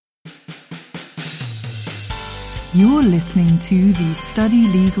You're listening to the Study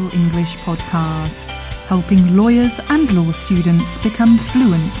Legal English podcast, helping lawyers and law students become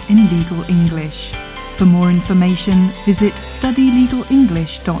fluent in legal English. For more information, visit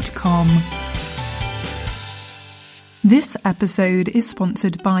studylegalenglish.com. This episode is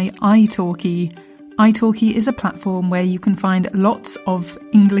sponsored by italki. italki is a platform where you can find lots of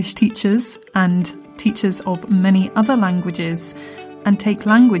English teachers and teachers of many other languages and take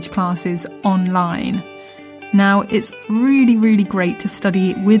language classes online. Now, it's really great to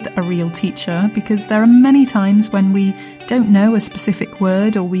study with a real teacher because there are many times when we don't know a specific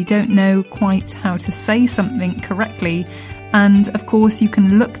word or we don't know quite how to say something correctly. And of course, you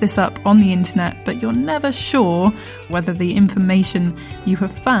can look this up on the internet, but you're never sure whether the information you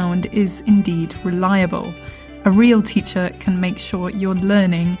have found is indeed reliable. A real teacher can make sure you're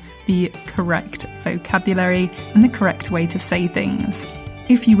learning the correct vocabulary and the correct way to say things.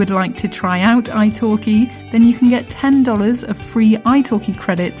 If you would like to try out italki, then you can get $10 of free italki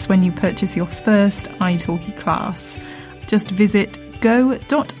credits when you purchase your first italki class. Just visit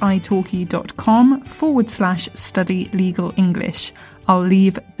go.italki.com/study legal English. I'll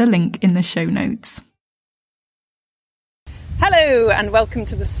leave the link in the show notes. Hello and welcome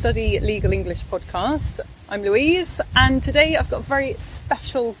to the Study Legal English podcast. I'm Louise and today I've got a very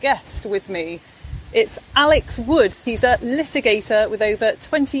special guest with me. It's Alex Wood. He's a litigator with over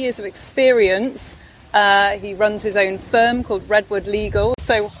 20 years of experience. He runs his own firm called Redwood Legal.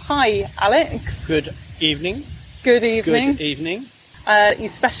 So, hi, Alex. Good evening. Good evening. Good evening. You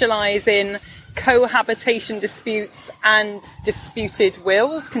specialise in cohabitation disputes and disputed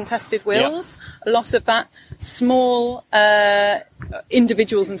wills, contested wills. Yep. A lot of that small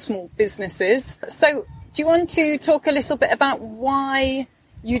individuals and small businesses. So, do you want to talk a little bit about why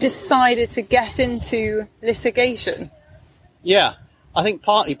you decided to get into litigation? Yeah, I think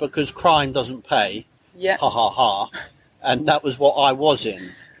partly because crime doesn't pay. Yeah. Ha ha ha. And that was what I was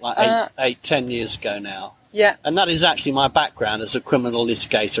in, like 10 years ago now. Yeah. And that is actually my background as a criminal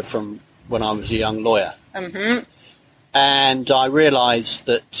litigator from when I was a young lawyer. Mm-hmm. And I realised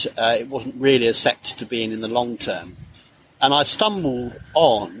that it wasn't really a sector to be in the long term. And I stumbled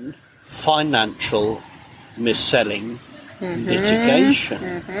on financial mis-selling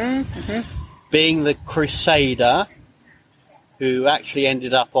litigation. Being the crusader who actually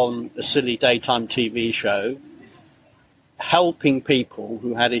ended up on a silly daytime TV show helping people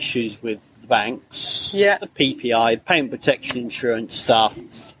who had issues with the banks, the PPI, payment protection insurance stuff,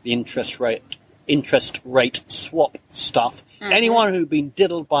 the interest rate swap stuff. Anyone who'd been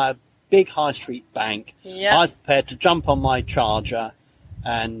diddled by a big high street bank, I was prepared to jump on my charger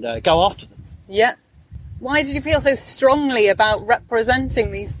and go after them. Yeah. Why did you feel so strongly about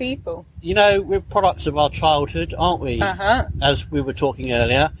representing these people? You know, we're products of our childhood, aren't we? As we were talking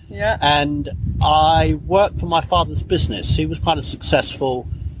earlier. Yeah. And I worked for my father's business. He was quite a successful,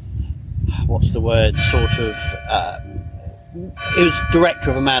 he was director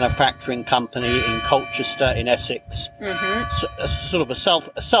of a manufacturing company in Colchester in Essex. So, sort of a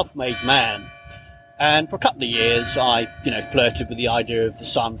self-made man. And for a couple of years, I, flirted with the idea of the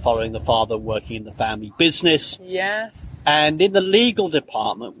son following the father, working in the family business. Yes. And in the legal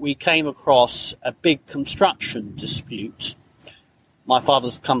department, we came across a big construction dispute. My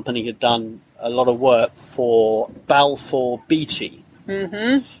father's company had done a lot of work for Balfour Beatty.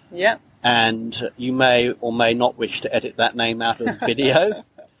 Yeah. And you may or may not wish to edit that name out of the video.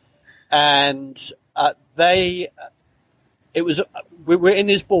 And we were in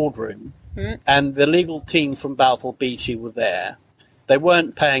his boardroom. And the legal team from Balfour Beatty were there. They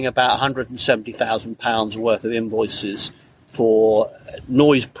weren't paying about £170,000 worth of invoices for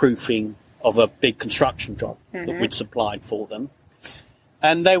noise proofing of a big construction job that we'd supplied for them.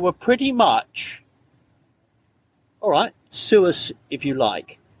 And they were pretty much, all right, sue us if you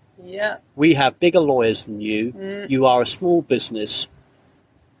like. Yeah. We have bigger lawyers than you. You are a small business.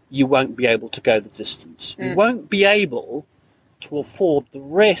 You won't be able to go the distance. You won't be able to afford the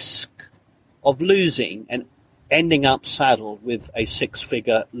risk of losing and ending up saddled with a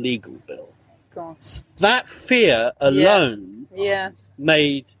six-figure legal bill. Gosh. That fear alone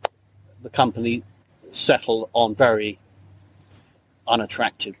made the company settle on very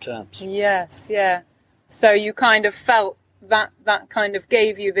unattractive terms. Yes, yeah. So you kind of felt that kind of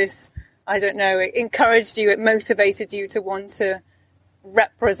gave you this, I don't know, it encouraged you, it motivated you to want to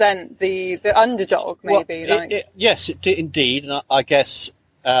represent the underdog, maybe. Well, yes, it did indeed. And I guess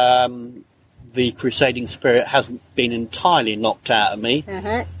the crusading spirit hasn't been entirely knocked out of me,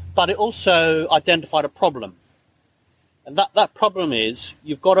 but it also identified a problem. And that problem is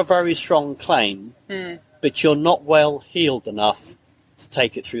you've got a very strong claim, but you're not well heeled enough to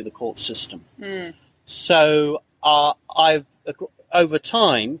take it through the court system. So I've over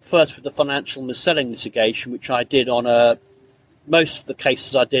time, first with the financial mis-selling litigation, which I did on most of the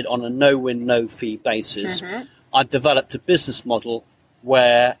cases I did on a no-win, no-fee basis. I developed a business model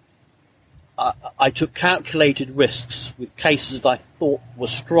where I took calculated risks with cases that I thought were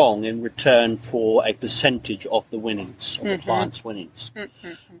strong in return for a percentage of the winnings, of the client's winnings.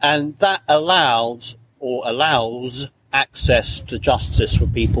 And that allows access to justice for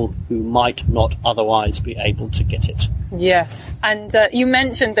people who might not otherwise be able to get it. Yes, and you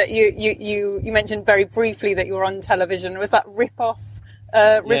mentioned that you mentioned very briefly that you were on television. Was that Don't Rip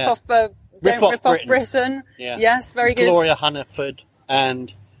Off Britain? Yeah. Yes, very good. Gloria Hunniford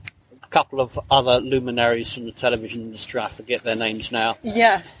and a couple of other luminaries from the television industry. I forget their names now.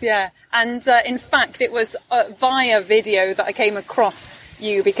 Yes, yeah. And in fact, it was via video that I came across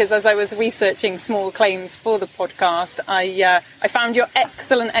you, because as I was researching small claims for the podcast, I found your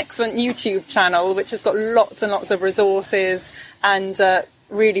excellent YouTube channel, which has got lots and lots of resources and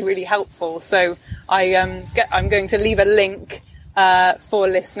really, really helpful. So I'm going to leave a link for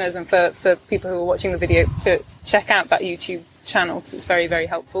listeners and for people who are watching the video to check out that YouTube channel, because it's very, very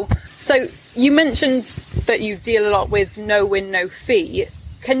helpful. So you mentioned that you deal a lot with no win, no fee.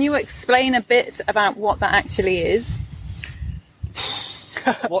 Can you explain a bit about what that actually is?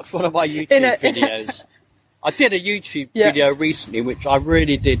 Watch one of my YouTube videos. I did a YouTube video recently, which I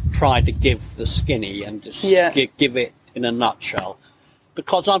really did try to give the skinny and just give it in a nutshell.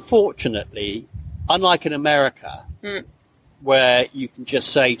 Because unfortunately, unlike in America, where you can just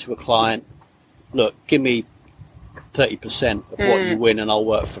say to a client, look, give me 30% of what you win and I'll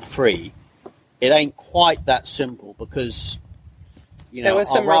work for free, it ain't quite that simple, because, there were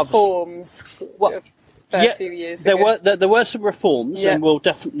some reforms. A few years ago. There were some reforms, and we'll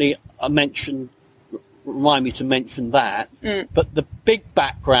definitely remind me to mention that. But the big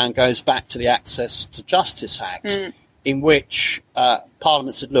background goes back to the Access to Justice Act, in which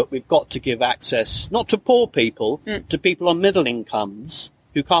Parliament said, look, we've got to give access, not to poor people, to people on middle incomes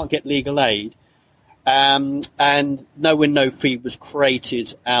who can't get legal aid. And no win, no fee was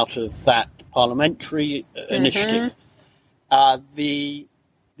created out of that parliamentary initiative.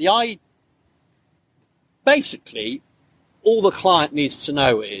 Basically, all the client needs to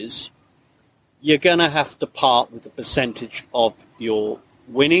know is you're going to have to part with a percentage of your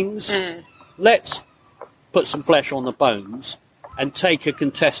winnings. Let's put some flesh on the bones and take a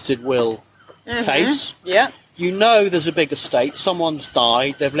contested will case. Yeah. You know there's a big estate, someone's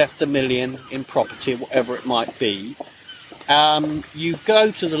died, they've left $1 million in property, whatever it might be. You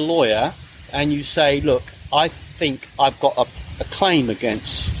go to the lawyer and you say, look, I think I've got a claim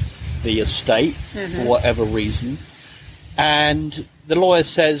against the estate for whatever reason, and the lawyer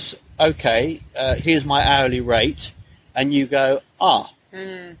says, okay, here's my hourly rate, and you go,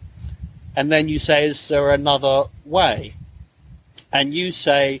 and then you say, is there another way? And you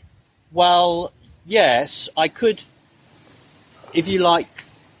say, well, yes, I could, if you like,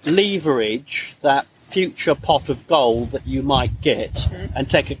 leverage that future pot of gold that you might get and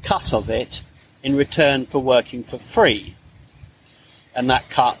take a cut of it in return for working for free. And that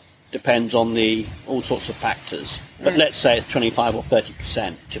cut depends on all sorts of factors. But let's say it's 25 or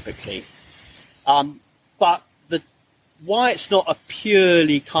 30% typically. But why it's not a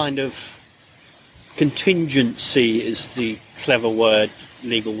purely kind of contingency is the clever word,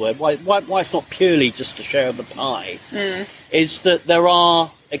 legal word. Why it's not purely just a share of the pie is that there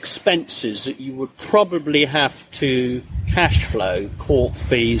are expenses that you would probably have to cash flow, court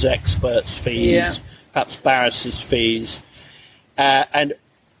fees, experts' fees, perhaps barristers' fees, and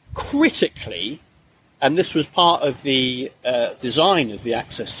critically, and this was part of the design of the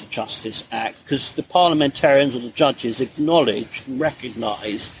Access to Justice Act, because the parliamentarians or the judges acknowledged and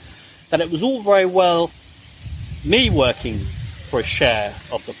recognised that it was all very well me working for a share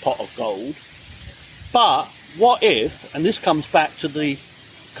of the pot of gold, but what if, and this comes back to the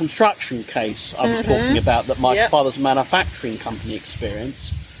construction case I was talking about that my father's manufacturing company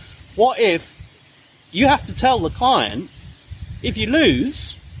experienced, what if you have to tell the client, if you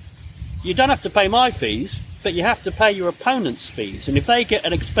lose, you don't have to pay my fees, but you have to pay your opponent's fees. And if they get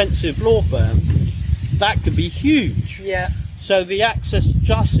an expensive law firm, that could be huge. Yeah. So the Access to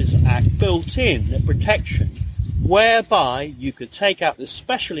Justice Act built in a protection whereby you could take out this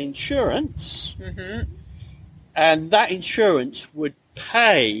special insurance, and that insurance would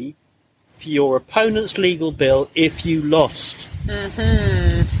pay for your opponent's legal bill if you lost.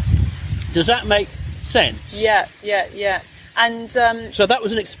 Does that make sense? Yeah. And so that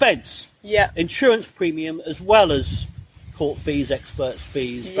was an expense. Yeah. Insurance premium as well as court fees, experts'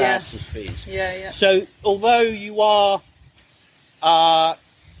 fees, barristers' fees. Yeah. So although you are,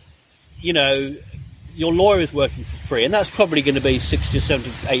 your lawyer is working for free, and that's probably going to be 60 or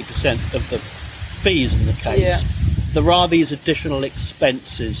 78% of the fees in the case. Yeah. There are these additional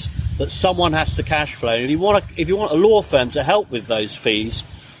expenses that someone has to cash flow. And if you want a law firm to help with those fees,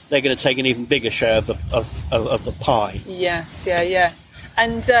 they're going to take an even bigger share of the pie. Yes, yeah.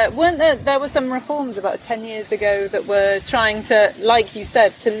 And weren't there were some reforms about 10 years ago that were trying to, like you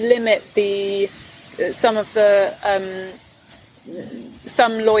said, to limit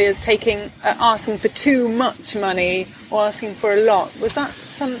some lawyers asking for too much money or asking for a lot. Was that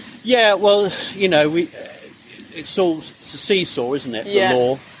some? Yeah, well, it's a seesaw, isn't it? Yeah. The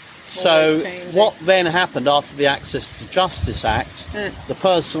law. So what then happened after the Access to Justice Act? The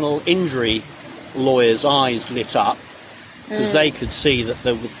personal injury lawyers' eyes lit up because they could see that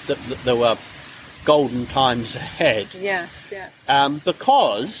there were golden times ahead. Yes, yeah.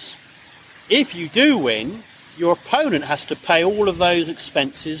 Because if you do win, your opponent has to pay all of those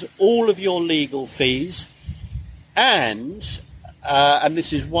expenses, all of your legal fees, and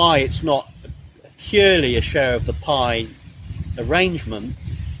this is why it's not purely a share of the pie arrangement,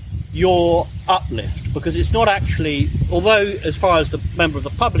 your uplift, because it's not actually, although as far as the member of the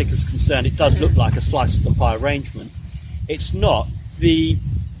public is concerned it does look like a slice of the pie arrangement, it's not. The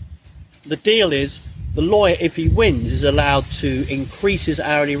deal is the lawyer, if he wins, is allowed to increase his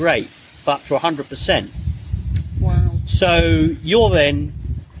hourly rate up to 100%. Wow. So you're then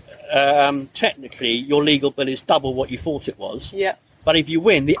technically your legal bill is double what you thought it was. Yeah. But if you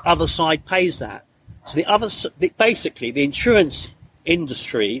win, the other side pays that. So basically the insurance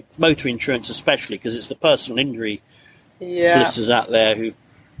industry, motor insurance especially, because it's the personal injury solicitors out there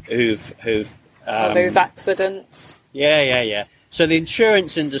who've those accidents. Yeah. So the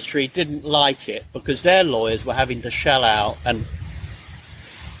insurance industry didn't like it because their lawyers were having to shell out, and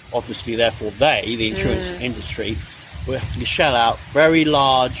obviously therefore the insurance industry, will have to shell out very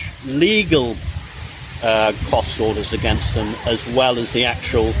large legal cost orders against them, as well as the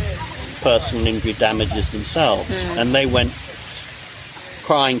actual personal injury damages themselves. And they went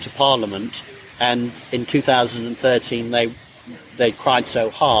crying to Parliament, and in 2013 they cried so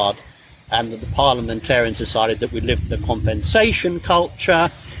hard, and the parliamentarians decided that we lived in a compensation culture,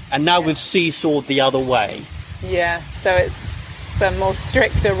 and now we've seesawed the other way. Yeah, so it's some more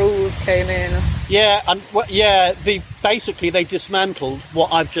stricter rules came in. Yeah, and basically they dismantled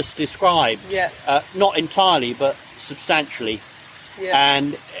what I've just described. Yeah. Not entirely, but substantially. Yeah.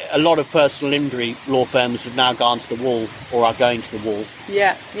 And a lot of personal injury law firms have now gone to the wall, or are going to the wall.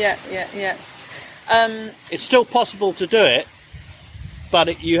 Yeah. It's still possible to do it,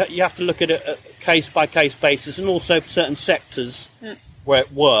 but you have to look at it a case-by-case basis, and also certain sectors where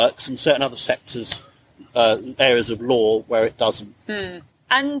it works, and certain other sectors, areas of law where it doesn't.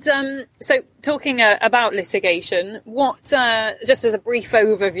 And so talking about litigation, what, just as a brief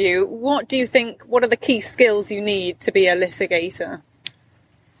overview, what do you think, what are the key skills you need to be a litigator?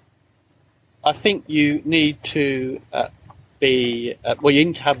 I think you need to you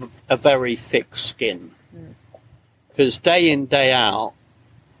need to have a very thick skin. Because day in, day out,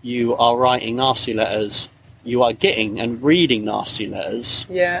 you are writing nasty letters, you are getting and reading nasty letters.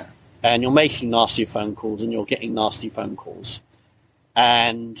 Yeah. And you're making nasty phone calls, and you're getting nasty phone calls.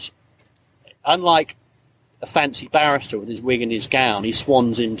 And unlike a fancy barrister with his wig and his gown, he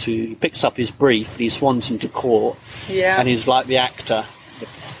picks up his brief, he swans into court, and he's like the actor, the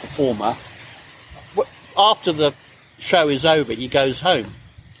performer. After the show is over, he goes home.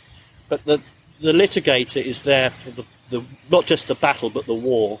 But the litigator is there for the not just the battle, but the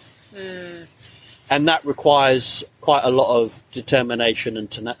war. And that requires quite a lot of determination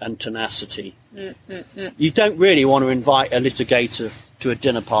and tenacity. You don't really want to invite a litigator to a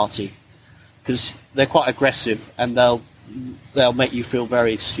dinner party, because they're quite aggressive, and they'll make you feel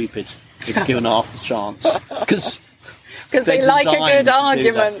very stupid if given half the chance. Because they like a good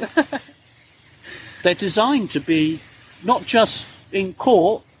argument. They're designed to be not just in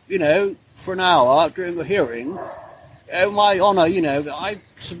court, for an hour during a hearing. My honour, I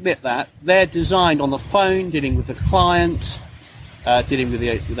submit that. They're designed on the phone, dealing with the client, dealing with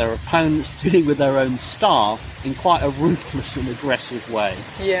their opponents, dealing with their own staff in quite a ruthless and aggressive way.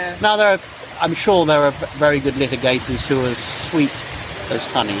 Yeah. Now, I'm sure there are very good litigators who are sweet as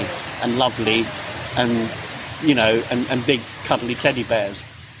honey and lovely and, and big cuddly teddy bears.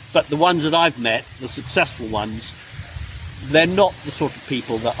 But the ones that I've met, the successful ones, they're not the sort of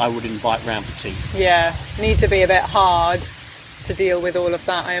people that I would invite round for tea. Yeah, need to be a bit hard to deal with all of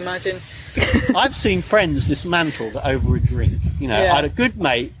that, I imagine. I've seen friends dismantled over a drink. I had a good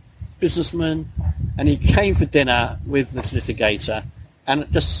mate, businessman, and he came for dinner with the litigator,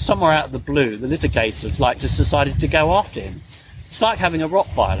 and just somewhere out of the blue, the litigator just decided to go after him. It's like having a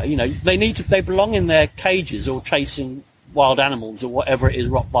Rottweiler. You know, they belong in their cages or chasing wild animals or whatever it is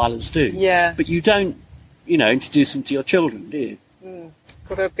Rottweilers do. Yeah. But you don't, introduce them to your children, do you?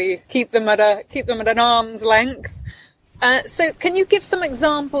 Got to keep them at an arm's length. So, can you give some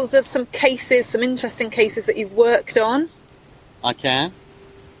examples of some interesting cases that you've worked on? I can.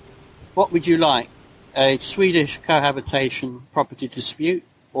 What would you like? A Swedish cohabitation property dispute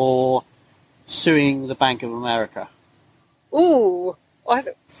or suing the Bank of America? Ooh,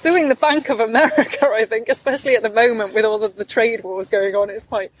 suing the Bank of America, I think, especially at the moment with all of the trade wars going on, it's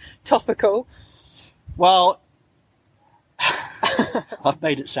quite topical. Well, I've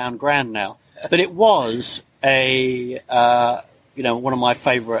made it sound grand now, but it was one of my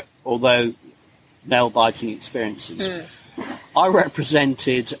favourite, although nail-biting experiences. I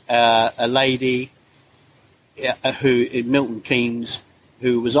represented a lady who in Milton Keynes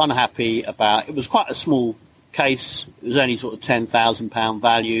who was unhappy about. It was quite a small case. It was only sort of £10,000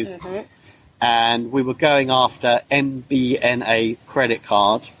 value, and we were going after MBNA credit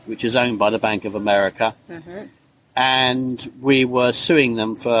card, which is owned by the Bank of America, and we were suing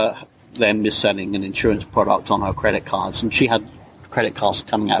them for them mis-selling an insurance product on her credit cards, and she had credit cards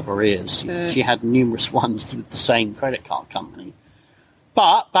coming out of her ears. She had numerous ones with the same credit card company.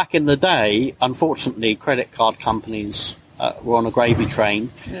 But back in the day, unfortunately, credit card companies were on a gravy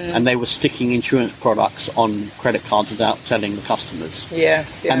train, and they were sticking insurance products on credit cards without telling the customers.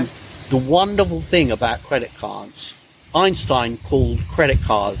 Yes, yeah. And the wonderful thing about credit cards, Einstein called credit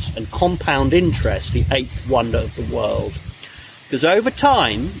cards and compound interest the eighth wonder of the world. Because over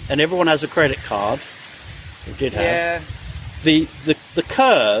time, and everyone has a credit card, or did have, the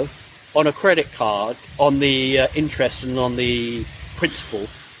curve on a credit card, on the interest and on the principal,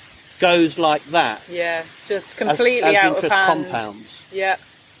 goes like that. Yeah, just completely as out interest of hand. compounds. Yeah.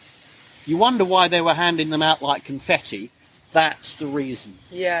 You wonder why they were handing them out like confetti. That's the reason.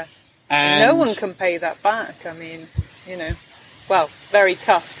 Yeah. And no one can pay that back. I mean, well, very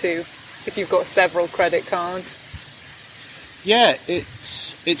tough too if you've got several credit cards. Yeah,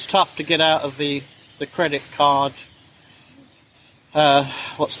 it's tough to get out of the credit card.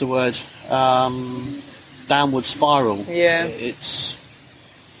 What's the word? Downward spiral. Yeah. It's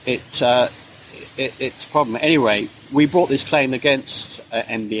a problem. Anyway, we brought this claim against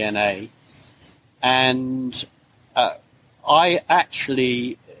MBNA, and I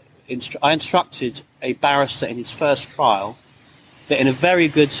actually instructed a barrister in his first trial that in a very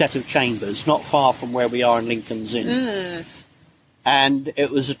good set of chambers, not far from where we are in Lincoln's Inn, and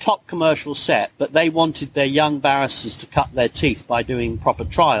it was a top commercial set, but they wanted their young barristers to cut their teeth by doing proper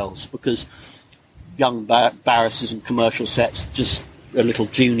trials, because young barristers in commercial sets just are little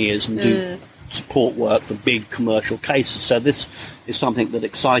juniors and do support work for big commercial cases. So this is something that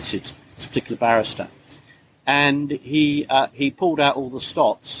excited this particular barrister. And he pulled out all the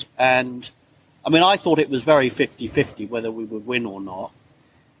stops, and I mean, I thought it was very 50-50 whether we would win or not,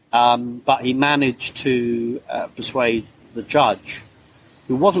 but he managed to persuade the judge,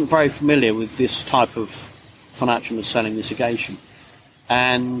 who wasn't very familiar with this type of financial mis-selling litigation,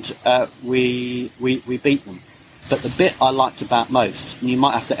 and we beat them. But the bit I liked about most, and you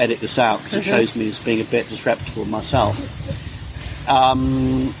might have to edit this out because it shows me as being a bit disreputable myself,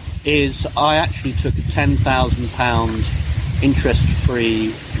 is I actually took a £10,000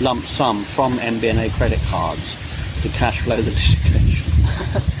 interest-free lump sum from MBNA credit cards to cash flow the litigation.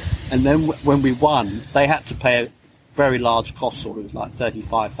 And then when we won, they had to pay a very large cost, sort of like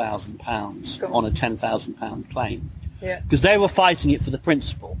 £35,000 on a £10,000 claim. Yeah. Because they were fighting it for the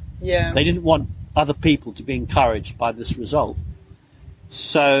principal. Yeah. They didn't want other people to be encouraged by this result.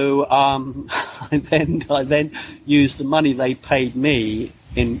 So I then used the money they paid me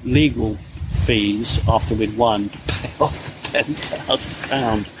in legal fees after we'd won to pay off the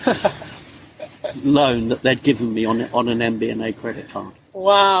 £10,000 loan that they'd given me on an MBNA credit card.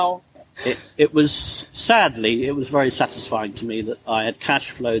 Wow. It was, sadly, it was very satisfying to me that I had cash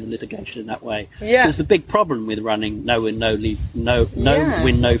flowed the litigation in that way. Yeah. Because the big problem with running no win, no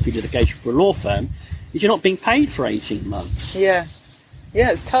fee litigation for a law firm is you're not being paid for 18 months. Yeah. Yeah,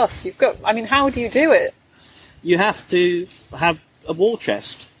 it's tough. How do you do it? You have to have a war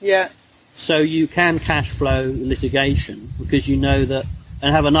chest. Yeah. So you can cash flow litigation because you know that,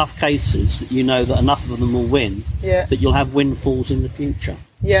 and have enough cases that you know that enough of them will win, that you'll have windfalls in the future.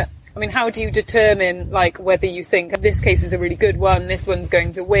 Yeah. I mean, how do you determine, whether you think this case is a really good one, this one's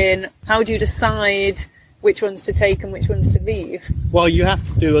going to win? How do you decide which ones to take and which ones to leave? Well, you have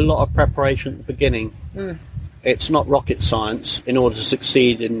to do a lot of preparation at the beginning. It's not rocket science in order to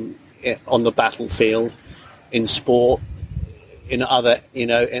succeed on the battlefield, in sport, in other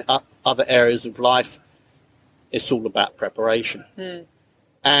areas of life. It's all about preparation.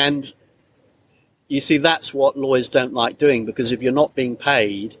 And you see, that's what lawyers don't like doing, because if you're not being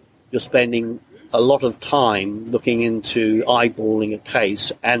paid, you're spending a lot of time looking into eyeballing a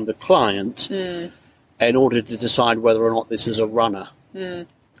case and the client in order to decide whether or not this is a runner.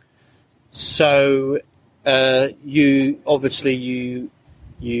 So you obviously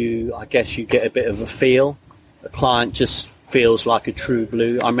I guess you get a bit of a feel. The client just feels like a true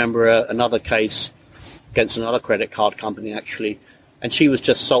blue. I remember another case against another credit card company, actually, and she was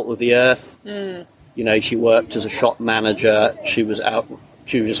just salt of the earth. You know, she worked as a shop manager. She was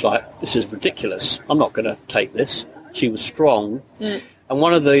just like, this is ridiculous. I'm not going to take this. She was strong. And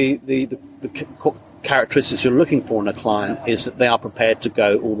one of the characteristics you're looking for in a client is that they are prepared to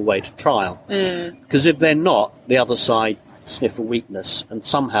go all the way to trial. Because if they're not, the other side sniff a weakness, and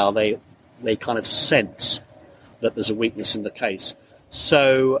somehow they kind of sense that there's a weakness in the case.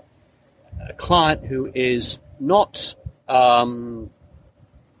 So a client who is not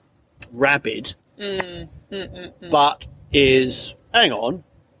rabid, but is, hang on,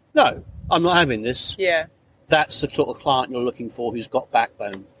 no, I'm not having this. Yeah. That's the sort of client you're looking for, who's got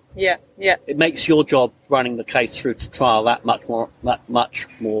backbone. Yeah, yeah. It makes your job running the case through to trial that much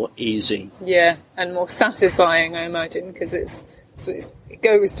more easy. Yeah, and more satisfying, I imagine, because it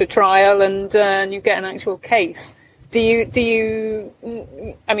goes to trial and you get an actual case. Do you?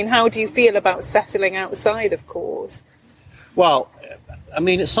 I mean, how do you feel about settling outside of court? Well, I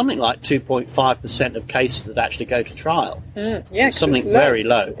mean, it's something like 2.5% of cases that actually go to trial. Yeah, it's something very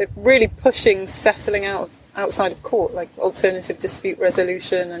low. They're really pushing settling outside of court, like alternative dispute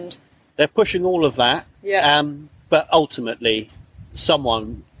resolution, and they're pushing all of that. Yeah. But ultimately,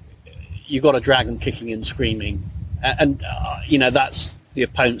 you've got to drag them kicking and screaming, and you know, that's the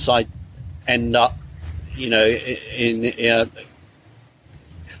opponents I end up, you know, in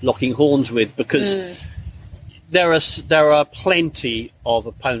locking horns with, because there are plenty of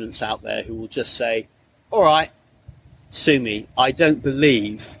opponents out there who will just say, all right, sue me. I don't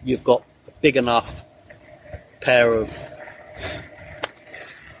believe you've got a big enough pair of,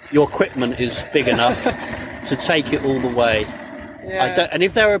 your equipment is big enough to take it all the way. Yeah. And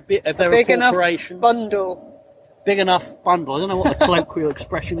if they're a corporation, big enough bundle. I don't know what the colloquial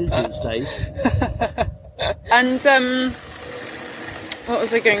expression is these days. And what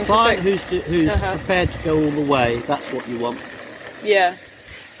was I going to say? Client who's prepared to go all the way. That's what you want. Yeah.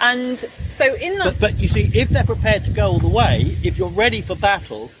 And so in that, but you see, if they're prepared to go all the way, if you're ready for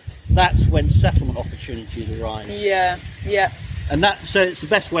battle, that's when settlement opportunities arise. Yeah, yeah. And so it's the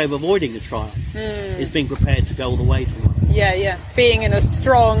best way of avoiding a trial, is being prepared to go all the way to one. Yeah, yeah. Being in a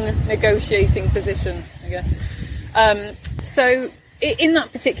strong negotiating position, I guess. So in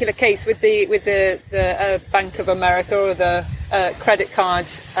that particular case, with the Bank of America or the credit card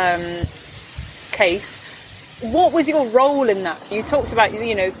case, what was your role in that? You talked about,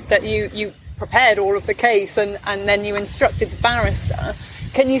 you know, that you prepared all of the case and then you instructed the barrister.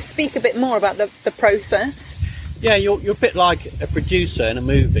 Can you speak a bit more about the process? Yeah, you're a bit like a producer in a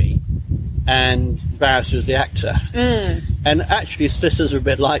movie, and the barrister is the actor. And actually, solicitors are a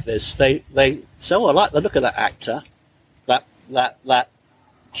bit like this. They say, "Oh, I like the look of that actor, that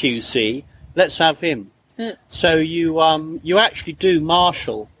QC. Let's have him." So you actually do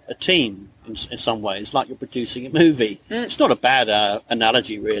marshal a team in some ways, like you're producing a movie. It's not a bad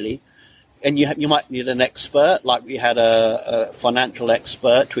analogy, really. And you might need an expert, like we had a financial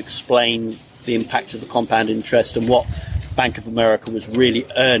expert to explain the impact of the compound interest and what Bank of America was really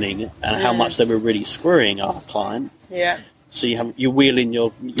earning and how much they were really screwing our client. Yeah. So you wheel in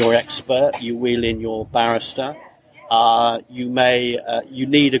your expert, you wheel in your barrister. You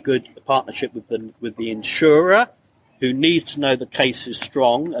need a good partnership with the insurer, who needs to know the case is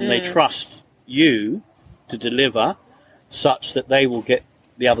strong and they trust you to deliver, such that they will get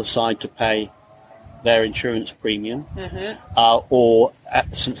the other side to pay their insurance premium, or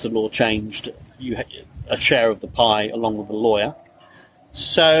since the law changed, a share of the pie along with the lawyer.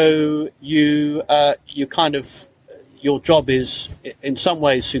 So you kind of, your job is in some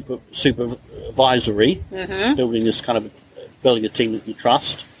ways supervisory, building a team that you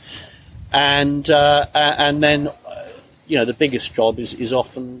trust, and then you know, the biggest job is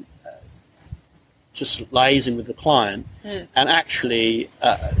often just liaising with the client and actually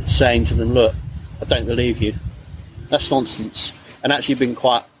saying to them, look, I don't believe you. That's nonsense. And actually being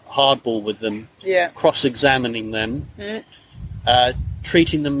quite hardball with them, cross-examining them,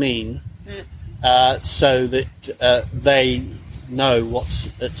 treating them mean, so that they know what's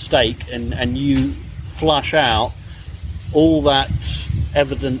at stake, and you flush out all that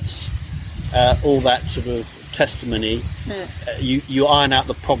evidence, all that sort of testimony. You iron out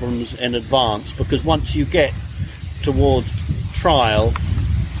the problems in advance, because once you get towards trial,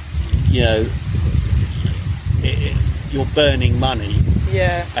 you're burning money.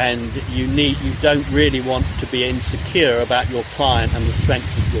 Yeah. And you don't really want to be insecure about your client and the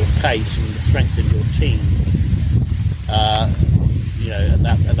strength of your case and the strength of your team.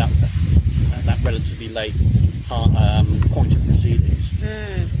 At that relatively late point of proceedings.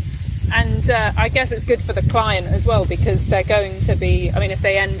 And I guess it's good for the client as well, because they're going to be, if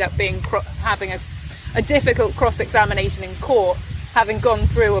they end up having a difficult cross-examination in court, having gone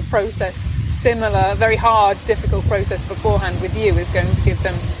through a process similar, very hard, difficult process beforehand with you, is going to give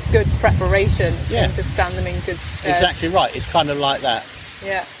them good preparation. It's going to stand them in good stead. Exactly right. It's kind of like that.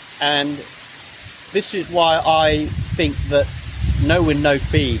 Yeah. And this is why I think that no win, no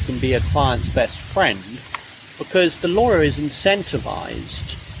fee can be a client's best friend, because the lawyer is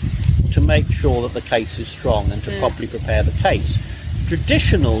incentivized to make sure that the case is strong and to properly prepare the case.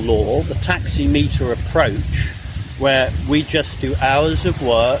 Traditional law, the taximeter approach, where we just do hours of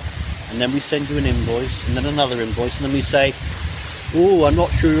work and then we send you an invoice and then another invoice and then we say, oh, I'm not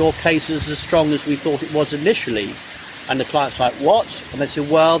sure your case is as strong as we thought it was initially. And the client's like, what? And they say,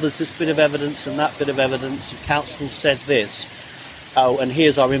 well, there's this bit of evidence and that bit of evidence, and counsel said this. Oh, and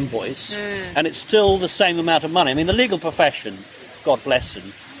here's our invoice. And it's still the same amount of money. The legal profession, God bless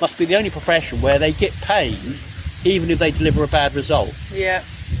them, must be the only profession where they get paid even if they deliver a bad result. Yeah.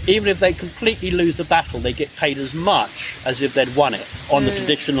 Even if they completely lose the battle, they get paid as much as if they'd won it on the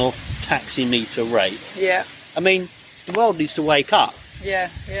traditional taximeter rate. Yeah. The world needs to wake up. Yeah.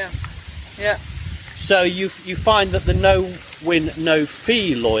 So you find that the no-win,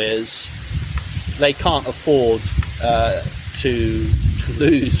 no-fee lawyers, they can't afford to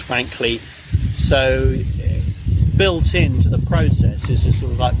lose, frankly. So built into the process is a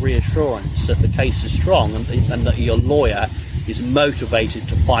sort of like reassurance that the case is strong and that your lawyer is motivated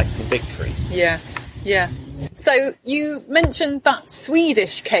to fight for victory. Yes, yeah. So you mentioned that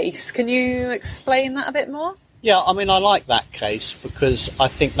Swedish case. Can you explain that a bit more? Yeah, I like that case because I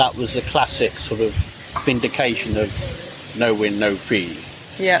think that was a classic sort of vindication of no win, no fee.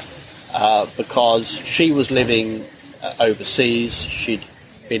 Yeah. Because she was living overseas. She'd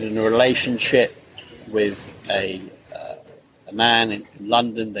been in a relationship with a man in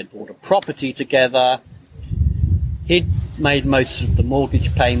London. They'd bought a property together. He'd made most of the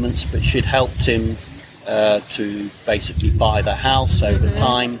mortgage payments, but she'd helped him to basically buy the house over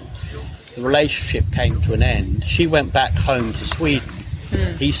time. The relationship came to an end. She went back home to Sweden.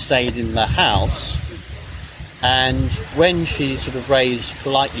 He stayed in the house. And when she sort of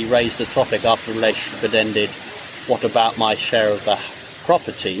politely raised the topic after the relationship had ended, what about my share of the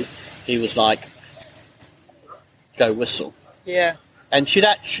property? He was like, go whistle. Yeah. And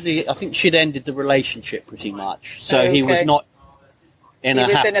I think she'd ended the relationship pretty much. So he was not in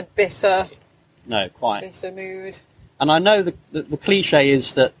a bitter... No, quite. Bitter mood. And I know the cliche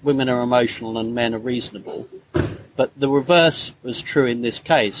is that women are emotional and men are reasonable, but the reverse was true in this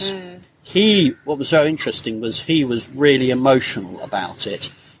case. What was so interesting was he was really emotional about it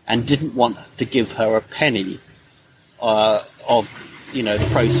and didn't want to give her a penny of the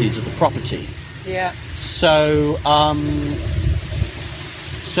proceeds of the property. Yeah. So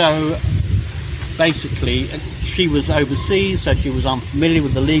basically, she was overseas, so she was unfamiliar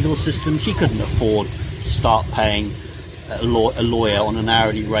with the legal system. She couldn't afford to start paying a lawyer on an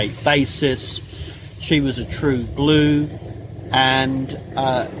hourly rate basis. She was a true blue, and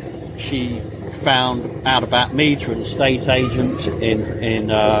she found out about me through an estate agent in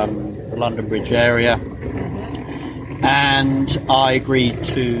the London Bridge area, and I agreed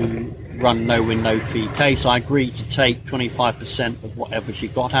to run no win, no fee case. I agreed to take 25% of whatever she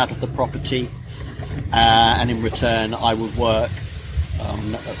got out of the property, and in return I would work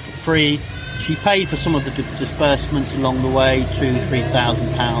for free. She paid for some of the disbursements along the way,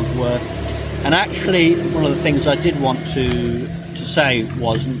 £2,000-3,000 worth. And actually, one of the things I did want to say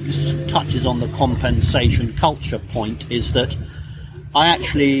was, and this touches on the compensation culture point, is that I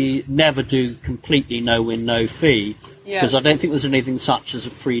actually never do completely no win, no fee, because I don't think there's anything such as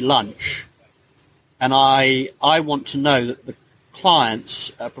a free lunch. And I want to know that the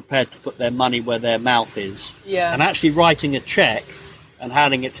clients are prepared to put their money where their mouth is. Yeah. And actually writing a cheque and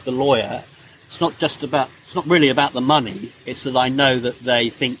handing it to the lawyer, it's not really about the money. It's that I know that they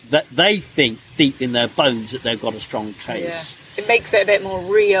think deep in their bones that they've got a strong case. Yeah. It makes it a bit more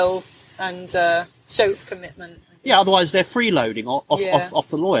real and shows commitment. Yeah, otherwise they're freeloading off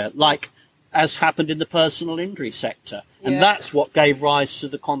the lawyer, like as happened in the personal injury sector. And that's what gave rise to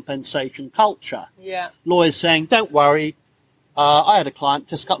the compensation culture. Yeah. Lawyers saying, don't worry. I had a client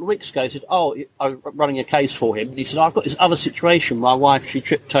just a couple of weeks ago who said, I was running a case for him. And he said, I've got this other situation. My wife, she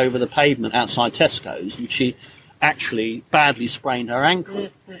tripped over the pavement outside Tesco's and she actually badly sprained her ankle.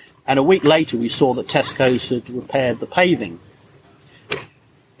 And a week later, we saw that Tesco's had repaired the paving.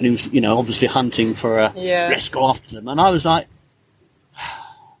 And he was, obviously hunting for let's go after them. And I was like,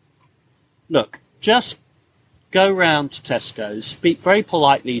 look, just go round to Tesco's, speak very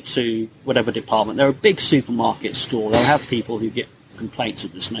politely to whatever department. They're a big supermarket store. They'll have people who get complaints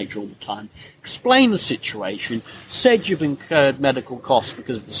of this nature all the time. Explain the situation. Said you've incurred medical costs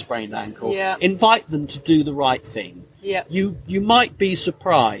because of the sprained ankle. Yeah. Invite them to do the right thing. Yeah. You might be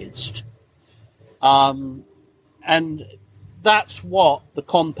surprised. And that's what the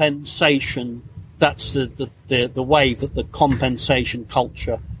compensation, that's the way that the compensation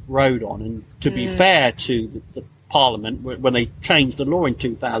culture rode on. And to be fair to the Parliament, when they changed the law in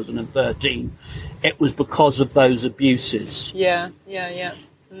 2013, it was because of those abuses. Yeah.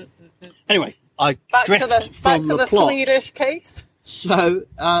 Anyway, I Back drift to the from the plot. Swedish case. So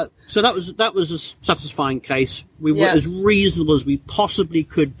that was a satisfying case. We were as reasonable as we possibly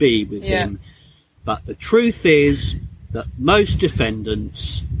could be with him. But the truth is that most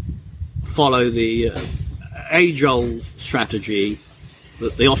defendants follow the age-old strategy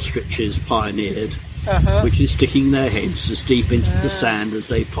that the ostriches pioneered, which is sticking their heads as deep into the sand as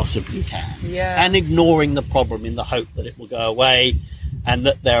they possibly can, and ignoring the problem in the hope that it will go away, and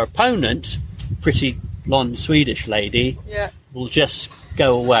that their opponent, pretty blonde Swedish lady, will just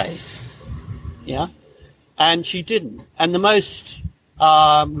go away. Yeah, and she didn't. And the most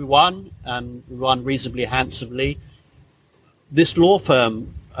we won, and we won reasonably handsomely. This law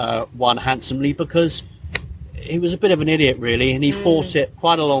firm won handsomely because he was a bit of an idiot, really, and he fought it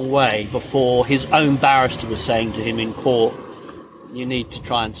quite a long way before his own barrister was saying to him in court, you need to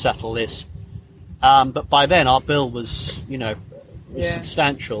try and settle this. But by then our bill was,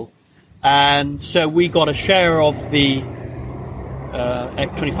 substantial. And so we got a share of the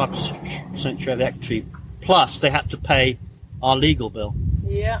 25% share of the equity, plus they had to pay our legal bill.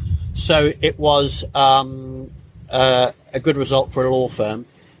 Yeah. So it was a good result for a law firm.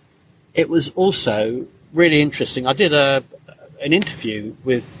 It was also really interesting. I did an interview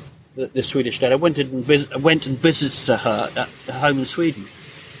with the Swedish lady. I went and visited her at her home in Sweden.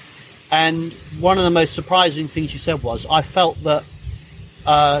 And one of the most surprising things she said was, I felt that,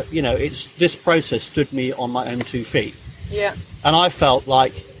 this process stood me on my own 2 feet. Yeah. And I felt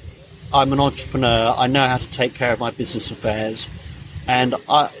like I'm an entrepreneur. I know how to take care of my business affairs. And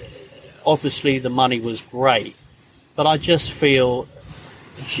obviously the money was great. But I just feel...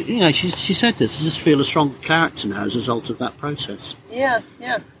 she said this. I just feel a stronger character now as a result of that process. Yeah.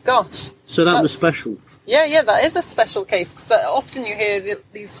 Gosh. So that was special. Yeah, that is a special case. Because often you hear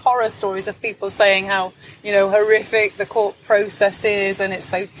these horror stories of people saying how, horrific the court process is and it's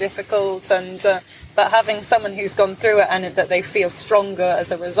so difficult. And but having someone who's gone through it and that they feel stronger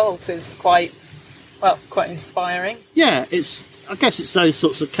as a result is quite inspiring. Yeah, I guess it's those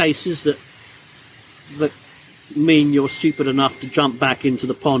sorts of cases that mean you're stupid enough to jump back into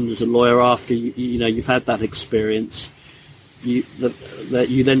the pond as a lawyer after you've had that experience. You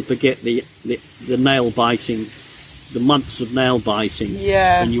then forget the nail biting, the months of nail biting,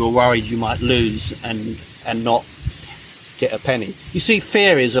 when you were worried you might lose and not get a penny. You see,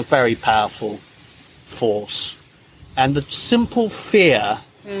 fear is a very powerful force, and the simple fear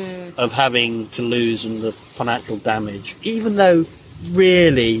of having to lose and the financial damage, even though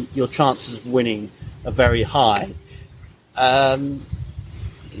really your chances of winning are very high,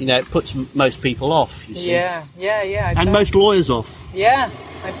 it puts most people off, you see. Yeah. And most lawyers off. Yeah,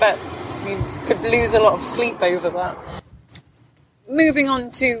 I bet we could lose a lot of sleep over that. Moving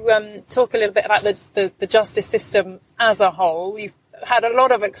on to talk a little bit about the justice system as a whole. You've had a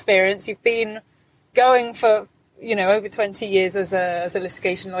lot of experience. You've been going for, over 20 years as a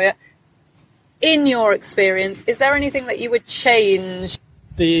litigation lawyer. In your experience, is there anything that you would change?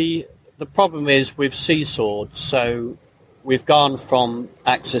 The problem is we've seesawed, so we've gone from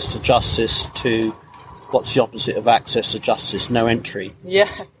access to justice to what's the opposite of access to justice? No entry. Yeah.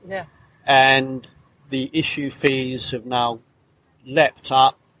 And the issue fees have now leapt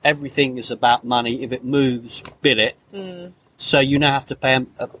up. Everything is about money. If it moves, bid it. So you now have to pay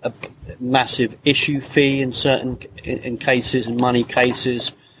a massive issue fee in certain in cases, in money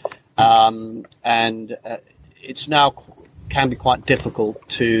cases, and it's now can be quite difficult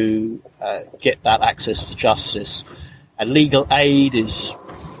to get that access to justice. Legal aid is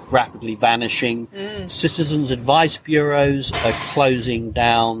rapidly vanishing. Citizens advice bureaus are closing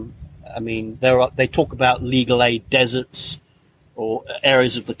down. I mean, they talk about legal aid deserts or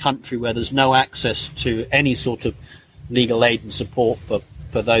areas of the country where there's no access to any sort of legal aid and support for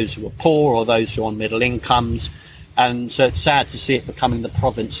those who are poor or those who are on middle incomes. And so it's sad to see it becoming the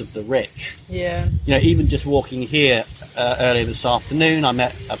province of the rich. Yeah. You know, even just walking here earlier this afternoon, I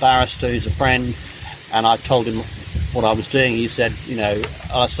met a barrister who's a friend, and I told him what I was doing. He said, you know,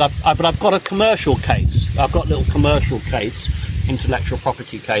 I said, but I've got a commercial case. I've got a little commercial case, intellectual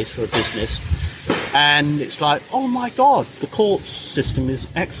property case for a business. And it's like, oh my God, the court system is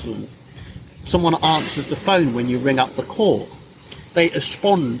excellent. Someone answers the phone when you ring up the court. They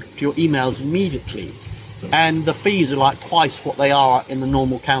respond to your emails immediately. And the fees are like twice what they are in the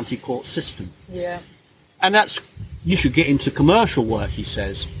normal county court system. Yeah. And you should get into commercial work, he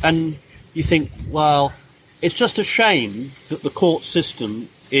says. And you think, well, it's just a shame that the court system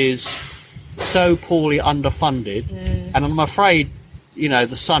is so poorly underfunded. And I'm afraid, you know,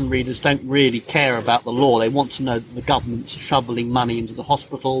 the Sun readers don't really care about the law. They want to know that the government's shoveling money into the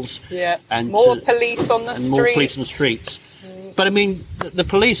hospitals. Yeah. And more police on the and streets. More police on the streets. But I mean, the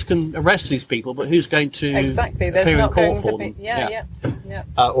police can arrest these people, but who's going to exactly? There's appear in not court going for to be, them?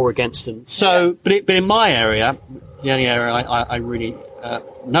 Or against them. So, but in my area, the only area I really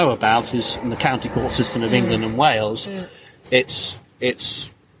know about is in the county court system of England and Wales. It's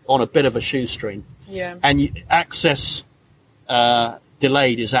on a bit of a shoestring. Yeah. And access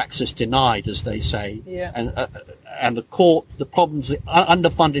delayed is access denied, as they say. Yeah. And the problems, the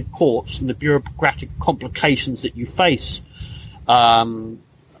underfunded courts and the bureaucratic complications that you face,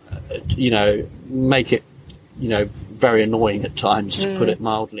 you know, make it, you know, very annoying at times, to put it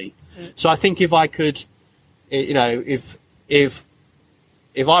mildly. So I think if I could, you know, if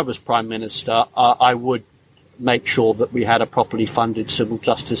I was Prime Minister, I would make sure that we had a properly funded civil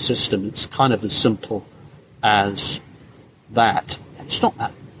justice system. It's kind of as simple as that. It's not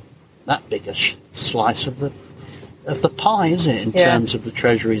that big a slice of the pie, is it, in terms of the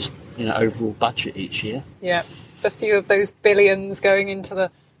Treasury's, you know, overall budget each year? Yeah. A few of those billions going into the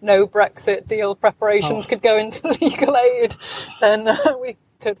no Brexit deal preparations could go into legal aid, then we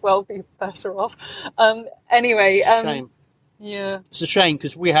could well be better off. Anyway, it's a shame. Yeah, it's a shame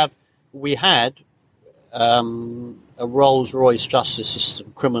because we had a Rolls-Royce justice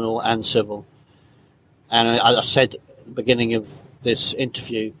system, criminal and civil. And I said at the beginning of this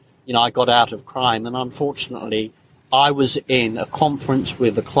interview, you know, I got out of crime, and unfortunately, I was in a conference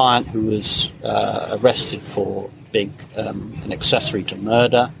with a client who was arrested for being an accessory to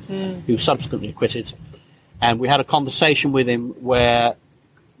murder, who was subsequently acquitted. And we had a conversation with him where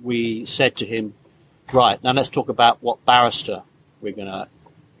we said to him, right, now let's talk about what barrister we're going to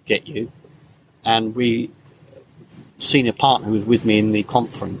get you. And senior partner who was with me in the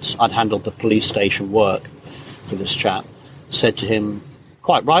conference, I'd handled the police station work for this chap, said to him,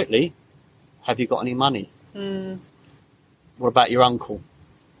 quite rightly, have you got any money? What about your uncle?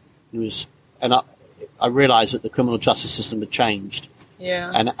 I realised that the criminal justice system had changed.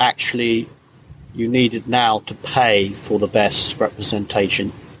 Yeah. And actually, you needed now to pay for the best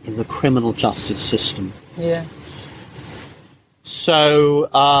representation in the criminal justice system. Yeah. So,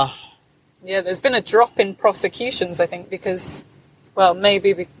 there's been a drop in prosecutions, I think, because, well,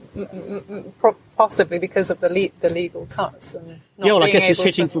 maybe possibly because of the legal cuts. And not I guess it's able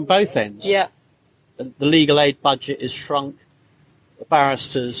hitting from both ends. Yeah. The legal aid budget is shrunk. The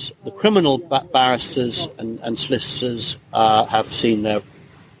barristers, the criminal barristers and solicitors have seen their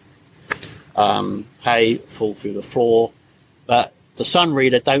pay fall through the floor. But the Sun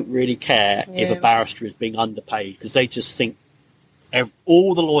reader don't really care if a barrister is being underpaid, because they just think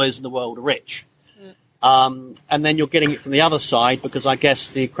all the lawyers in the world are rich. And then you're getting it from the other side, because I guess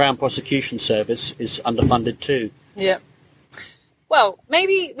the Crown Prosecution Service is underfunded too. Yeah. Well,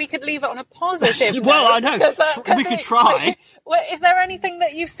 maybe we could leave it on a positive. Well, I know. We could try. Is there anything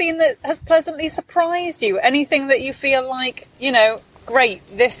that you've seen that has pleasantly surprised you? Anything that you feel like, you know, great,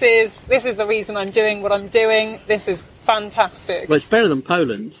 this is the reason I'm doing what I'm doing. This is fantastic. Well, it's better than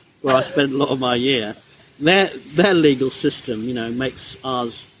Poland, where I spent a lot of my year. Their legal system, you know, makes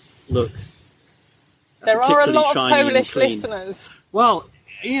ours look. There are a lot of Polish listeners. Well,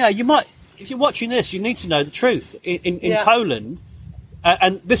 you know, you might, if you're watching this, you need to know the truth. In Poland,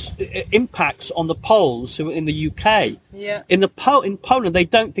 and this impacts on the Poles who are in the UK. Yeah. In Poland, they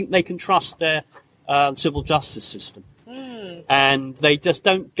don't think they can trust their civil justice system, and they just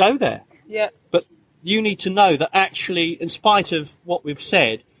don't go there. Yeah. But you need to know that actually, in spite of what we've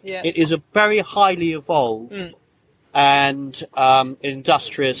said, it is a very highly evolved and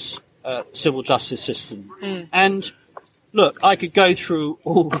industrious civil justice system. And look, I could go through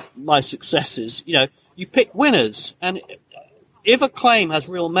all my successes. You know, you pick winners, and if a claim has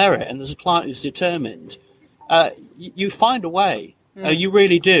real merit and there's a client who's determined, you find a way. You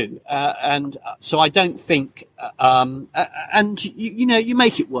really do. And so I don't think, and you know, you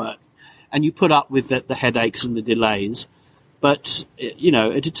make it work. and you put up with the headaches and the delays. But, you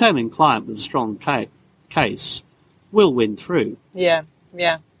know, a determined client with a strong case will win through. Yeah.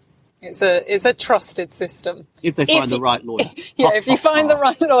 It's a trusted system. If they find the right lawyer. Yeah, if you find the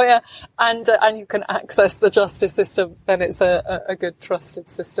right lawyer and you can access the justice system, then it's a good trusted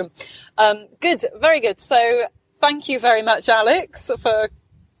system. Good, very good. So thank you very much, Alex, for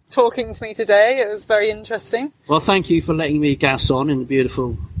talking to me today. It was very interesting. Well, thank you for letting me gas on in the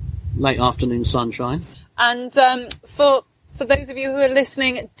beautiful late afternoon sunshine. And for those of you who are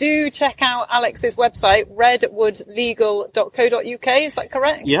listening, do check out Alex's website, redwoodlegal.co.uk. Is that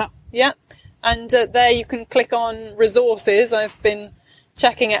correct? Yeah. Yeah. And there you can click on resources. I've been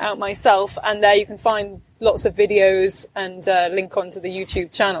checking it out myself, and there you can find lots of videos and link onto the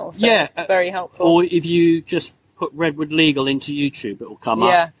YouTube channel. So yeah. Very helpful. Or if you just put Redwood Legal into YouTube, it will come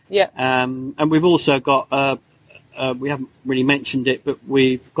up. Yeah. And we've also got, we haven't really mentioned it, but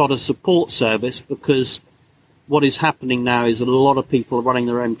we've got a support service, because what is happening now is that a lot of people are running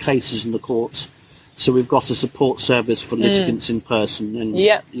their own cases in the courts. So we've got a support service for litigants in person, and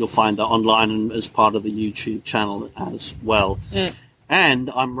you'll find that online and as part of the YouTube channel as well. And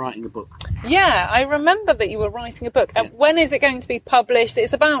I'm writing a book. Yeah, I remember that you were writing a book. And when is it going to be published?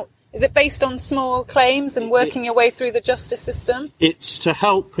 Is it based on small claims and working your way through the justice system? It's to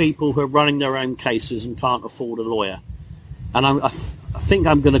help people who are running their own cases and can't afford a lawyer. And I think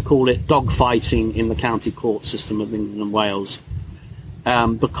I'm going to call it dogfighting in the county court system of England and Wales.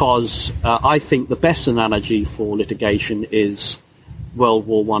 Because I think the best analogy for litigation is World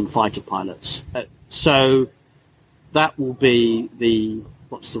War I fighter pilots. So that will be the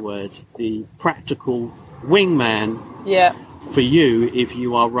practical wingman for you if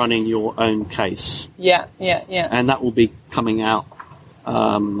you are running your own case. Yeah. And that will be coming out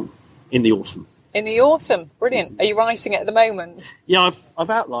in the autumn. In the autumn, brilliant. Are you writing it at the moment? Yeah, I've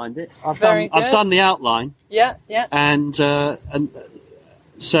outlined it. I've done the outline. Yeah. And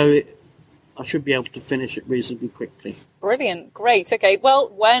so I should be able to finish it reasonably quickly. Brilliant, great. Okay, well,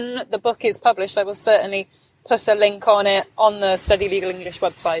 when the book is published, I will certainly put a link on it on the Study Legal English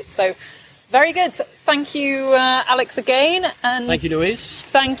website. So, very good. Thank you, Alex, again. And thank you, Louise.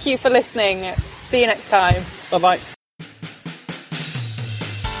 Thank you for listening. See you next time. Bye-bye.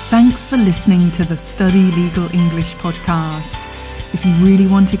 Thanks for listening to the Study Legal English podcast. If you really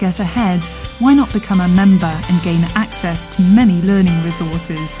want to get ahead, why not become a member and gain access to many learning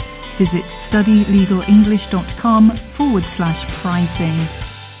resources? Visit studylegalenglish.com/pricing.